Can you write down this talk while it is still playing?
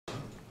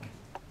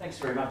Thanks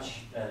very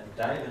much,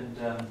 Dave, and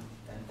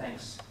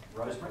thanks,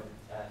 Rosemary,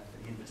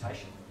 for the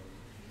invitation.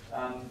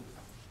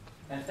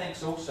 And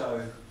thanks also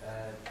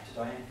to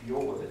Diane for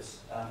your words.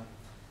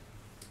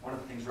 One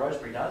of the things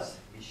Rosemary does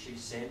is she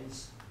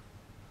sends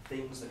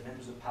things that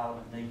members of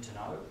Parliament need to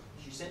know.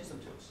 She sends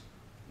them to us.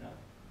 You know,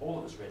 all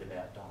of us read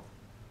about Don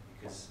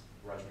because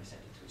Rosemary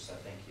sent it to us, so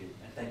thank you.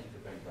 And thank you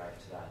for being brave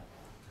today.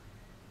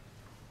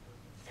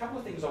 A couple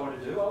of things I want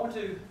to do. I want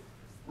to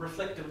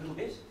reflect a little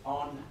bit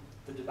on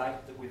the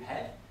debate that we've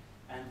had,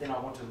 and then I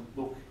want to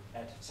look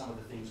at some of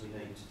the things we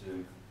need to do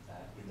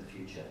in the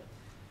future.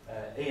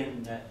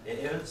 Ian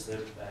Evans, the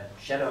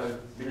Shadow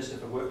Minister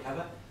for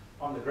WorkCover.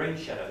 I'm the Green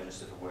Shadow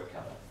Minister for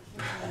WorkCover.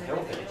 And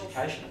health and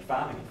education and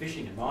farming and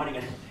fishing and mining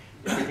and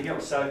everything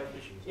else. So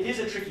it is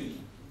a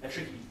tricky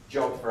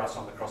job for us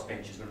on the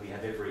crossbenches when we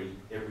have every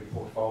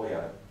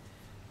portfolio.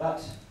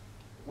 But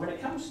when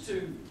it comes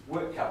to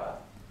WorkCover,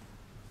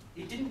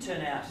 it didn't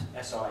turn out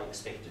as I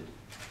expected.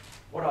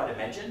 What I'd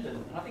imagined,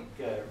 and I think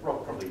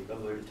Rob probably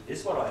alluded to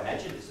this, what I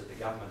imagined is that the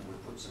government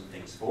would put some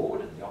things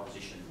forward and the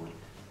opposition would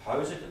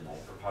oppose it, and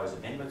they'd propose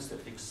amendments that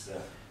fix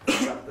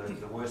up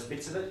the worst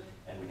bits of it,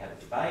 and we'd have a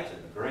debate,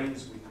 and the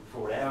Greens, we put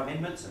forward our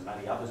amendments, and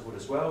maybe others would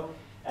as well,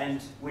 and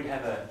we'd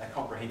have a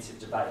comprehensive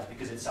debate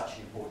because it's such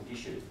an important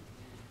issue.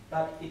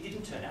 But it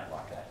didn't turn out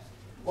like that.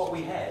 What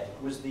we had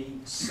was the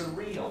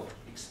surreal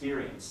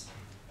experience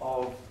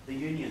of the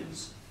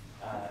unions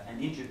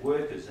and injured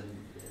workers and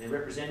their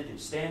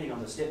representatives standing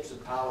on the steps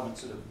of Parliament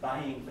sort of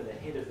baying for the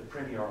head of the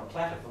Premier on a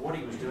platter for what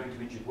he was doing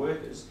to injured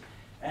workers,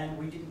 and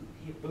we didn't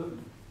hear boo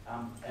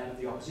out of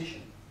the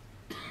opposition.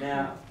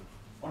 Now,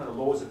 one of the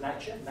laws of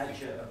nature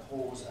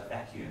abhors a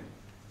vacuum.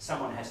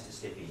 Someone has to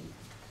step in.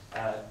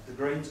 The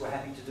Greens were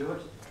happy to do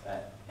it.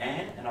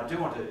 Anne, and I do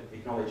want to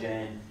acknowledge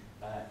Anne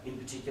in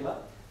particular.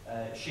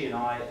 She and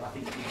I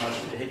think, did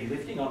most of the heavy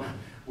lifting on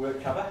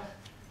WorkCover.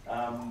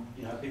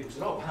 You know, people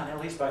said, oh, Parnell,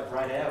 he spoke for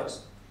 8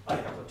 hours. I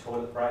had a couple of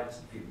toilet breaks,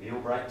 a few meal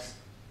breaks.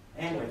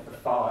 Anne went for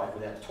 5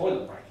 without a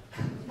toilet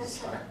break.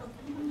 So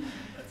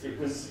it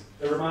was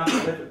a remarkable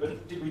effort,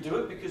 but did we do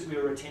it because we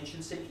were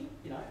attention seeking?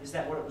 You know, is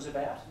that what it was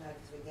about? No,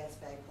 because we're gas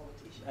bag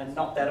politicians. And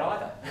not that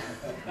either.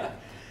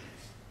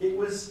 It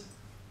was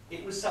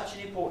such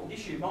an important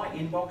issue. My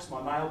inbox,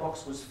 my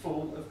mailbox was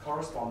full of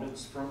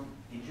correspondence from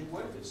injured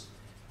workers.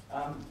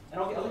 And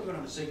I'll let you in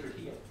on a secret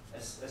here.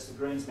 As the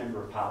Greens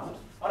Member of Parliament,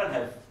 I don't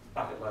have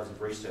bucket loads of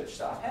research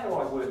staff. How do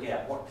I work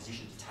out what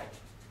position to take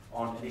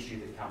on an issue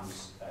that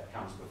comes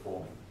before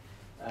me?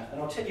 And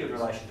I'll tell you in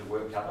relation to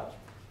WorkCover,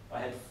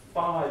 I had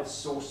 5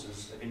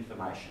 sources of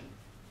information,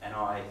 and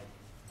I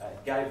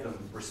gave them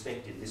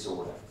respect in this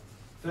order.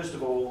 First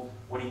of all,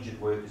 what injured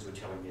workers were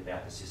telling me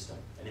about the system,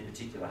 and in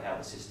particular how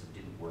the system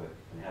didn't work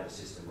and how the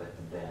system let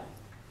them down.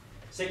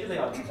 Secondly,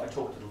 I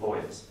talked to the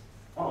lawyers.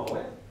 I'm a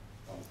lawyer,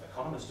 I'm an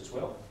economist as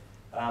well.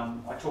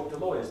 I talked to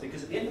lawyers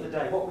because at the end of the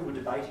day, what we were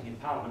debating in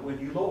Parliament were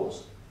new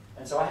laws.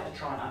 And so I had to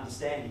try and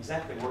understand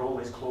exactly what all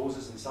these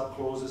clauses and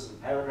subclauses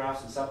and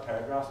paragraphs and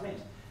subparagraphs meant.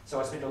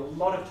 So I spent a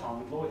lot of time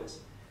with lawyers.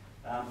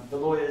 The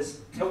lawyers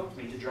helped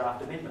me to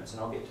draft amendments,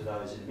 and I'll get to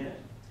those in a minute.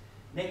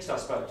 Next, I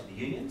spoke to the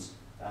unions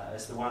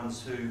as the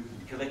ones who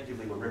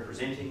collectively were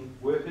representing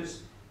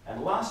workers.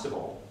 And last of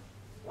all,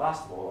 I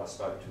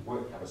spoke to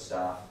WorkCover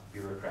staff,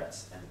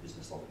 bureaucrats, and the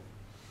business lobby.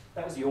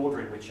 That was the order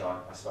in which I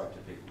spoke to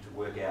people to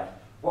work out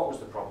what was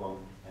the problem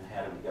and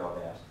how do we go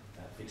about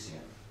fixing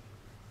it.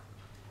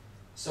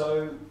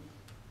 So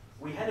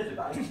we had a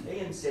debate.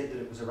 Ian said that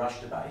it was a rush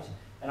debate,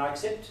 and I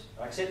accept,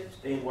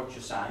 Ian, what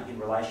you're saying in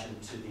relation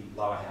to the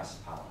lower house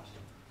of Parliament.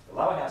 The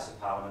lower house of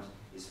Parliament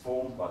is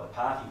formed by the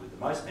party with the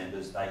most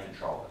members. They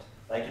control it.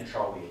 They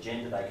control the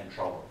agenda. They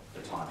control the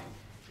timing.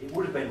 It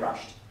would have been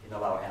rushed in the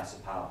lower house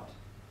of Parliament.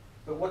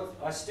 But what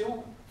I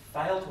still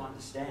fail to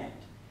understand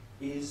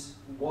is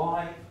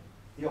why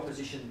the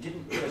opposition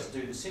didn't just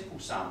do the simple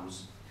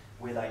sums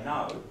where they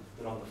know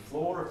that on the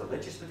floor of the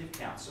Legislative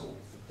Council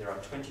there are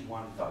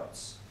 21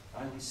 votes.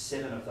 Only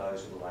 7 of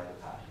those were the Labor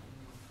Party.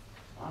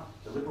 Right?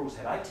 The Liberals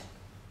have 8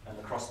 and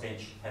the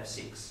crossbench have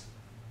 6.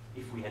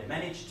 If we had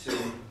managed to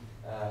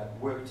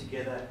work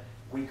together,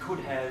 we could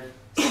have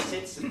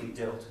sensibly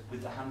dealt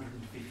with the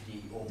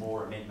 150 or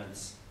more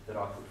amendments that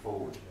I put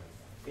forward.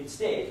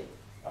 Instead,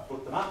 I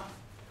put them up,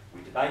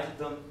 we debated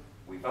them,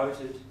 we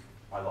voted,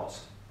 I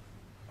lost.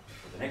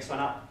 Put the next one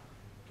up,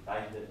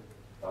 debated it,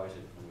 voted,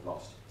 and we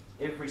lost.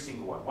 Every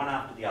single one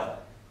after the other.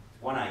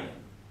 1 a.m,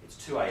 it's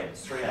 2 a.m,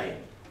 it's 3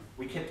 a.m.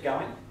 We kept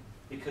going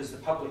because the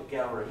public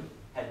gallery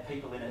had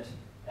people in it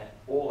at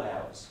all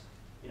hours.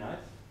 You know,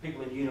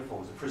 people in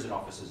uniforms, the prison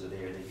officers are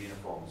there in their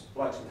uniforms,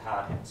 blokes with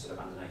hard hats sort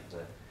of underneath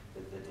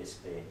the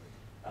desk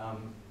there,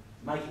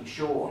 making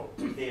sure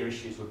that their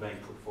issues were being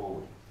put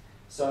forward.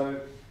 So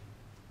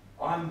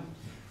I'm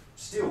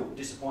still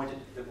disappointed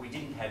that we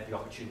didn't have the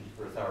opportunity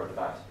for a thorough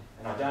debate,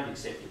 and I don't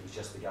accept it was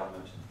just the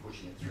government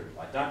pushing it through.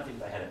 I don't think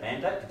they had a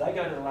mandate. Did they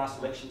go to the last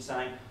election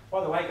saying,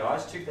 by the way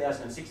guys,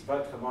 2006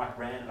 vote for Mike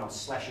Rann and I'll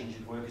slash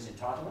injured workers'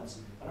 entitlements?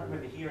 I don't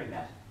remember hearing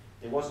that.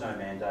 There was no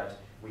mandate.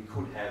 We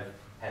could have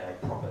had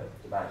a proper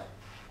debate.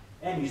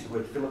 Anne used the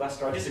word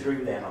filibuster. I disagree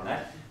with Anne on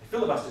that.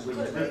 Filibuster is when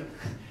you're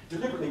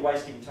deliberately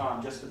wasting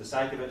time just for the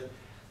sake of it.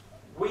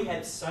 We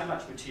had so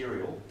much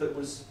material that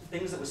was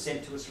things that were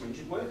sent to us from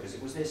injured workers.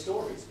 It was their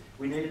stories.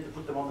 We needed to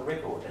put them on the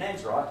record. And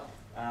Anne's right.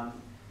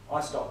 I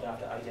stopped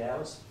after 8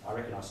 hours. I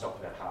reckon I stopped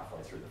about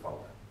halfway through the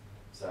folder.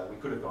 So we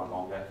could have gone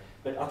longer.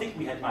 But I think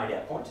we had made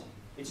our point.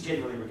 It's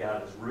generally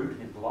regarded as rude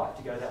and impolite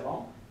to go that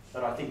long.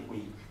 But I think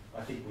we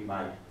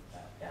made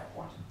our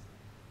point.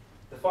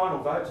 The final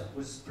vote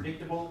was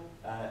predictable.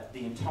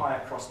 The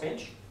entire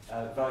crossbench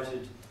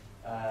voted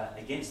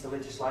against the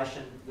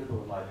legislation.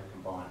 Liberal and Labor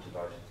combined to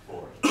vote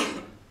for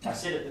it. I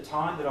said at the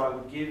time that I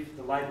would give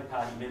the Labor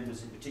Party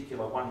members in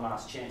particular one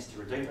last chance to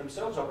redeem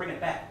themselves. I'll bring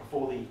it back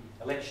before the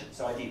election.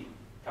 So I did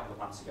a couple of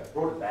months ago.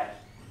 Brought it back.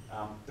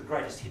 The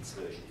greatest hits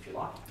version, if you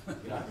like.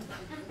 You know,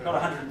 not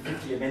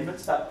 150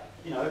 amendments, but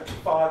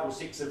 5 or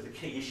 6 of the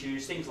key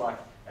issues. Things like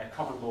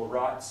common law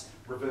rights,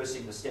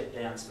 reversing the step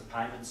downs for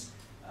payments,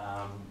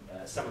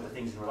 some of the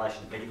things in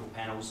relation to medical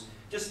panels,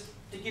 just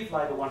to give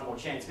Labor one more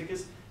chance,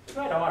 because the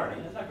great irony,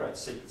 and there's no great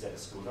secrets out of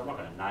schools, I'm not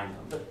going to name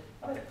them, but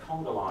I had a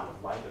conga line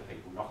of Labor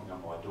people knocking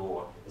on my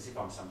door as if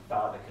I'm some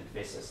father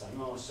confessor saying,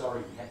 oh, sorry,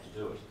 we had to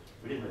do it.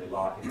 We didn't really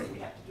like it, but we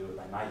had to do it.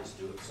 They made us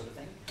do it, sort of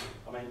thing.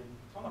 I mean,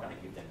 I'm not going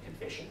to give them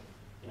confession.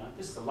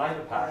 This is the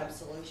Labor Party.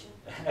 Absolution.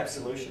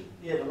 Absolution.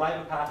 Yeah, the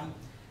Labor Party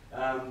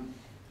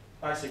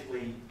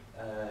basically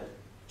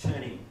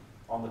turning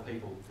on the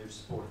people who've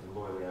supported them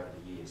loyally over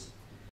the years.